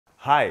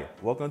Hi,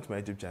 welcome to my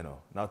YouTube channel.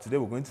 Now today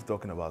we're going to be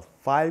talking about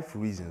 5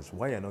 reasons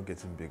why you're not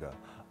getting bigger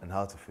and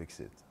how to fix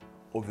it.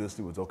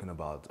 Obviously we're talking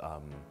about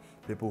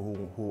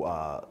people who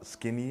are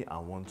skinny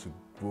and want to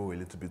grow a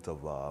little bit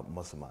of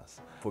muscle mass.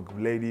 For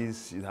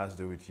ladies, it has to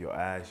do with your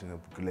ass,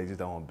 ladies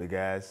that want big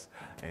ass,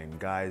 and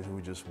guys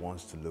who just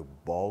wants to look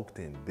bulked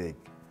and big.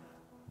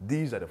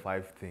 These are the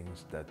 5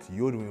 things that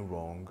you're doing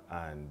wrong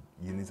and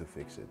you need to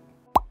fix it.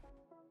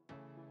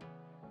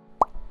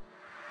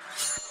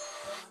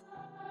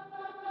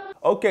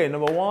 Okay,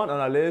 number 1 on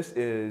our list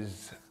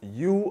is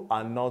you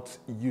are not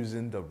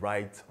using the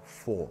right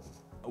form.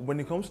 When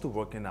it comes to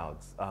working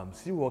out,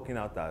 see working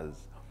out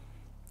as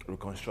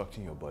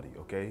reconstructing your body,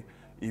 okay?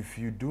 If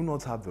you do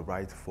not have the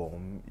right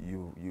form,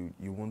 you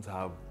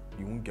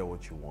won't get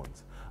what you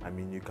want. I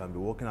mean, you can be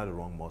working out the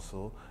wrong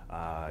muscle,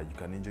 you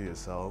can injure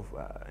yourself,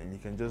 and you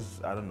can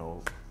just, I don't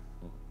know,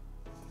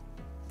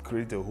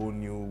 create a whole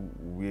new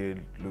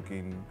weird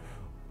looking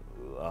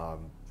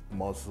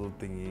muscle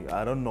thingy.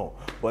 I don't know,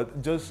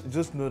 but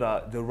just know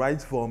that the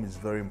right form is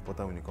very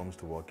important when it comes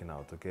to working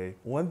out. Okay,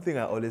 one thing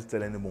I always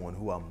tell anyone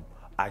who I'm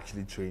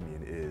actually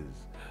training is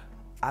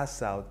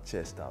ass out,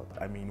 chest out.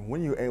 I mean,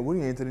 when you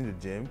enter in the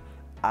gym,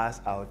 ass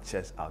out,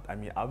 chest out. I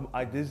mean,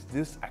 I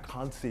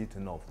can't say it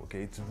enough.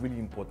 Okay, it's really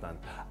important.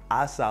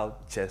 Ass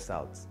out, chest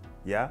out.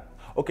 Yeah.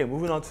 Okay,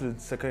 moving on to the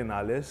second on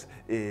our list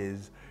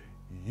is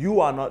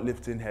you are not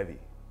lifting heavy.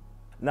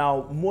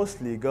 Now,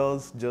 mostly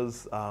girls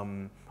just,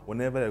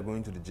 whenever they're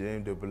going to the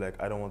gym, they'll be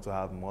like, I don't want to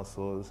have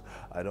muscles,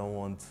 I don't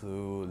want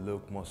to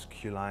look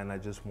musculine, I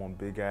just want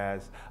big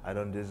ass, I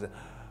don't this.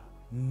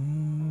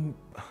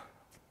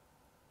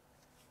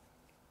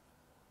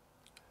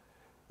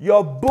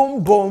 Your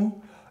boom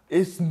boom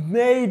is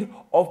made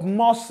of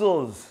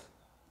muscles.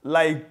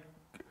 Like,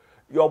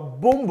 your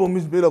boom boom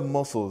is made of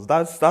muscles.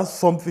 That's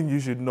something you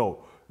should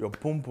know. Your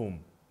boom boom,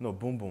 no,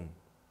 boom boom.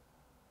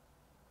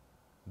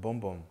 Boom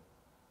boom.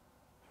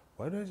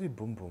 Why do I say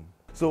boom boom?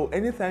 So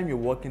anytime you're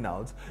working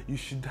out, you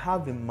should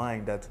have in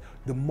mind that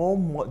the more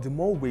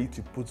weight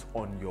you put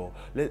on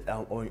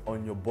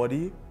your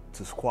body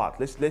to squat.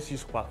 Let's use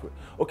squat.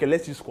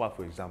 Let's use squat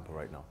for example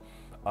right now.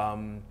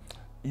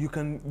 You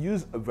can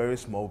use a very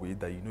small weight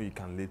that you know you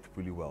can lift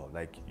really well,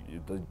 like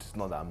it's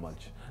not that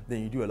much.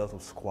 Then you do a lot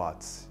of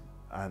squats,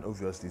 and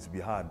obviously it's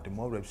be hard. The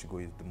more reps you go,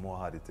 the more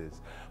hard it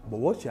is. But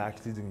what you're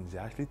actually doing is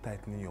you're actually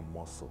tightening your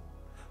muscle.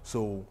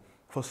 So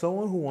for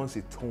someone who wants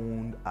a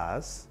toned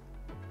ass,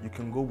 you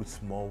can go with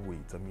small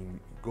weight. I mean,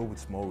 go with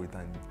small weight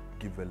and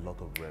give a lot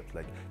of reps.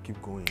 Like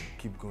keep going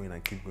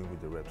and keep going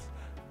with the reps.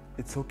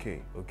 It's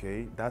okay,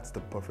 okay? That's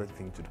the perfect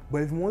thing to do.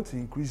 But if you want to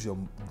increase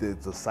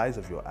the size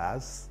of your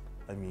ass,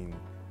 I mean,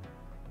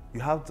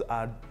 you have to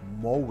add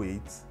more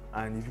weight,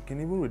 and if you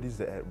can even reduce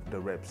the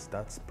reps,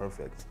 that's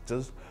perfect.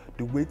 Just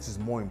the weight is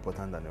more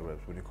important than the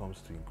reps when it comes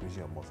to increasing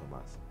your muscle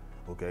mass,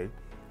 okay?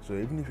 So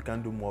even if you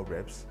can do more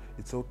reps,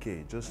 it's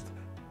okay. Just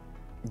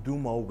do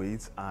more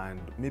weight, and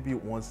maybe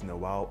once in a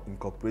while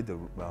incorporate the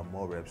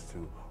more reps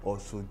to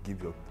also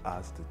give your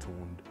ass the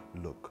toned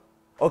look.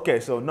 Okay,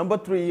 so number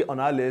 3 on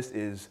our list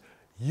is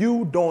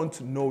you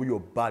don't know your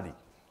body.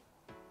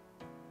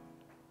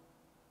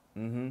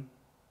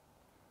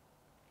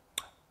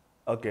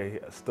 Okay,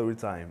 story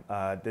time.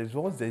 There's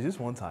just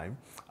one time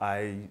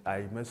I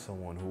met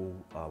someone who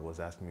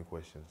was asking me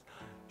questions.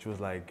 She was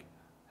like,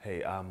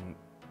 hey,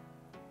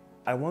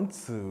 I want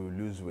to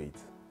lose weight.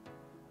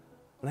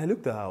 And I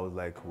looked at her, I was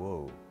like,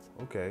 whoa,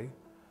 okay.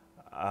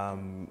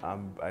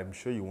 I'm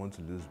sure you want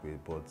to lose weight,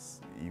 but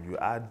if you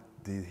add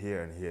this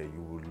here and here,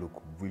 you will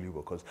look really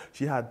well. Because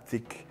she had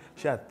thick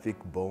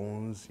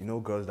bones. You know,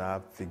 girls that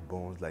have thick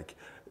bones, like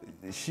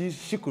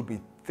she could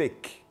be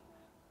thick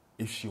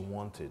if she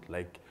wanted.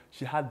 Like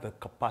she had the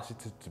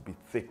capacity to be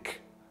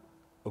thick,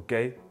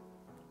 okay?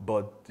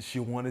 But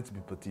she wanted to be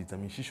petite. I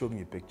mean, she showed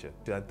me a picture.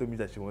 She had told me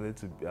that she wanted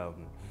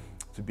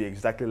to be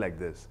exactly like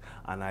this.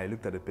 And I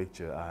looked at the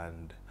picture,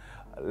 and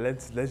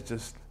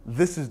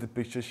this is the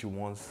picture she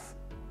wants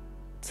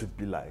to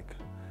be like,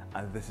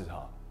 and this is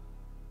her.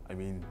 I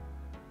mean,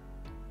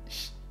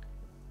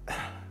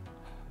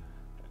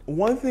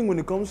 one thing when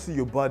it comes to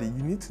your body,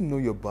 you need to know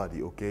your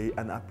body, okay,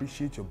 and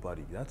appreciate your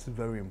body. That's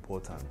very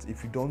important.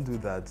 If you don't do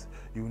that,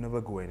 you will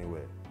never go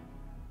anywhere.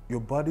 Your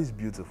body is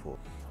beautiful.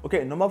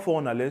 Okay, number 4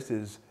 on our list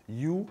is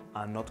you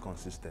are not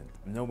consistent.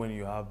 You know, when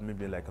you have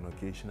maybe like an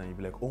occasion and you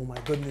be like, oh my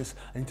goodness,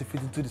 I need to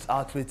fit into this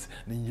outfit,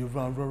 and then you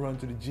run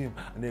to the gym,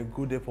 and then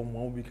go there for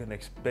 1 week and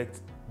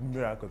expect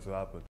miracle to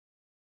happen.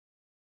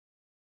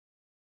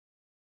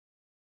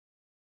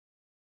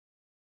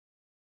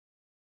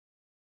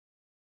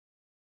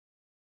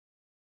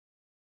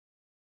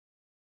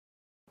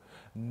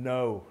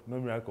 No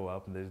miracle will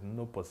happen. There's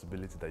no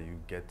possibility that you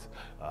get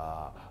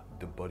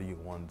the body you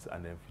want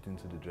and then fit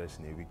into the dress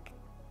in a week.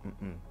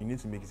 You need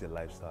to make it a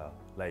lifestyle.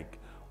 Like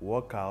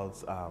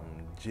workouts,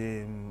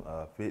 gym,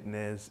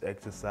 fitness,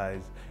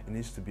 exercise. It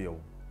needs to be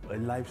a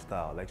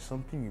lifestyle, like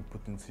something you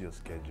put into your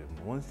schedule.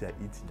 Once you're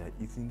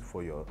eating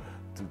for your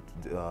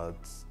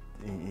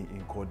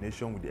in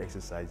coordination with the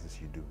exercises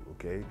you do.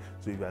 Okay,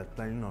 so if you're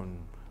planning on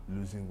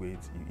losing weight,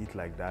 you eat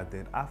like that,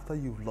 then after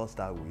you've lost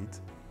that weight,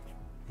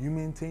 you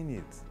maintain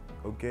it.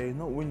 Okay,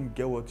 not when you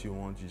get what you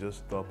want, you just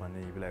stop and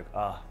then you be like,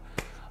 ah,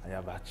 I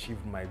have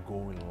achieved my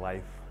goal in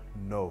life.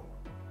 No,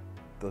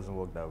 it doesn't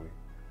work that way.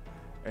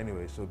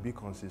 Anyway, so be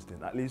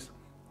consistent. At least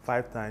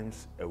 5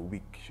 times a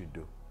week you should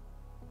do.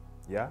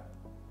 Yeah,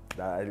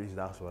 at least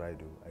that's what I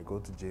do. I go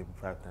to gym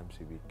 5 times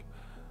a week.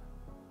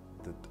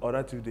 The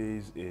other 2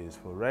 days is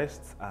for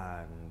rest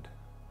and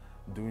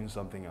doing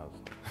something else.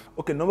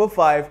 Okay, number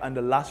 5 and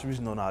the last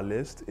reason on our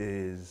list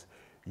is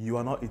you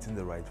are not eating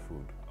the right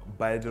food.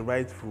 By the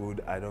right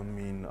food, I don't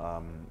mean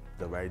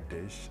the right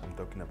dish. I'm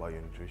talking about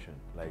your nutrition,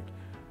 like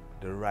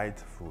the right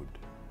food.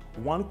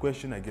 One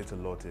question I get a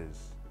lot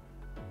is,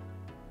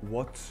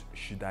 what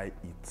should I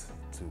eat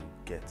to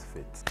get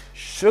fit?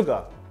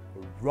 Sugar.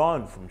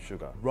 Run from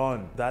sugar.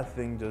 Run. That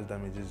thing just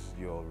damages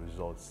your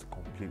results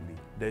completely.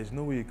 There is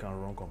no way you can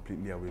run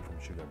completely away from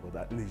sugar, but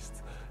at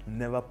least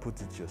never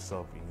put it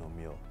yourself in your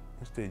meal.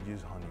 Instead,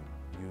 use honey.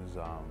 Use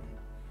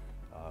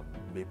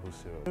maple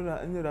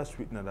syrup. Any other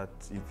sweetener that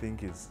you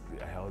think is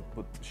healthy,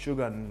 but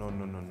sugar, no.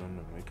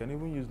 You can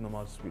even use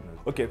normal sweeteners.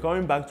 Okay,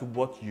 coming back to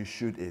what you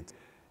should eat.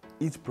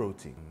 Eat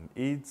protein.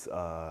 Eat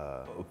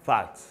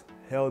fats.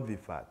 Healthy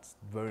fats.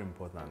 Very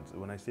important.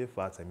 When I say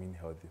fats, I mean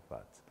healthy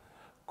fats.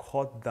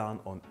 Cut down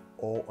on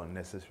all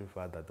unnecessary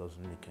fat that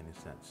doesn't make any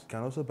sense. You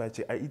can also buy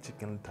chicken. I eat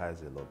chicken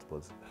thighs a lot,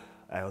 but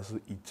I also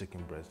eat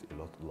chicken breast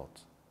a lot.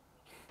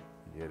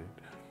 You get it?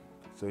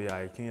 So yeah,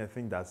 I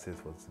think that's it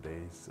for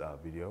today's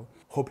video.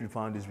 Hope you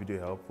found this video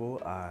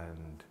helpful,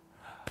 and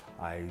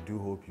I do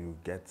hope you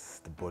get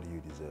the body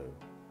you deserve.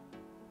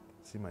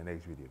 See you in my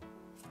next video.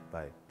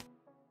 Bye.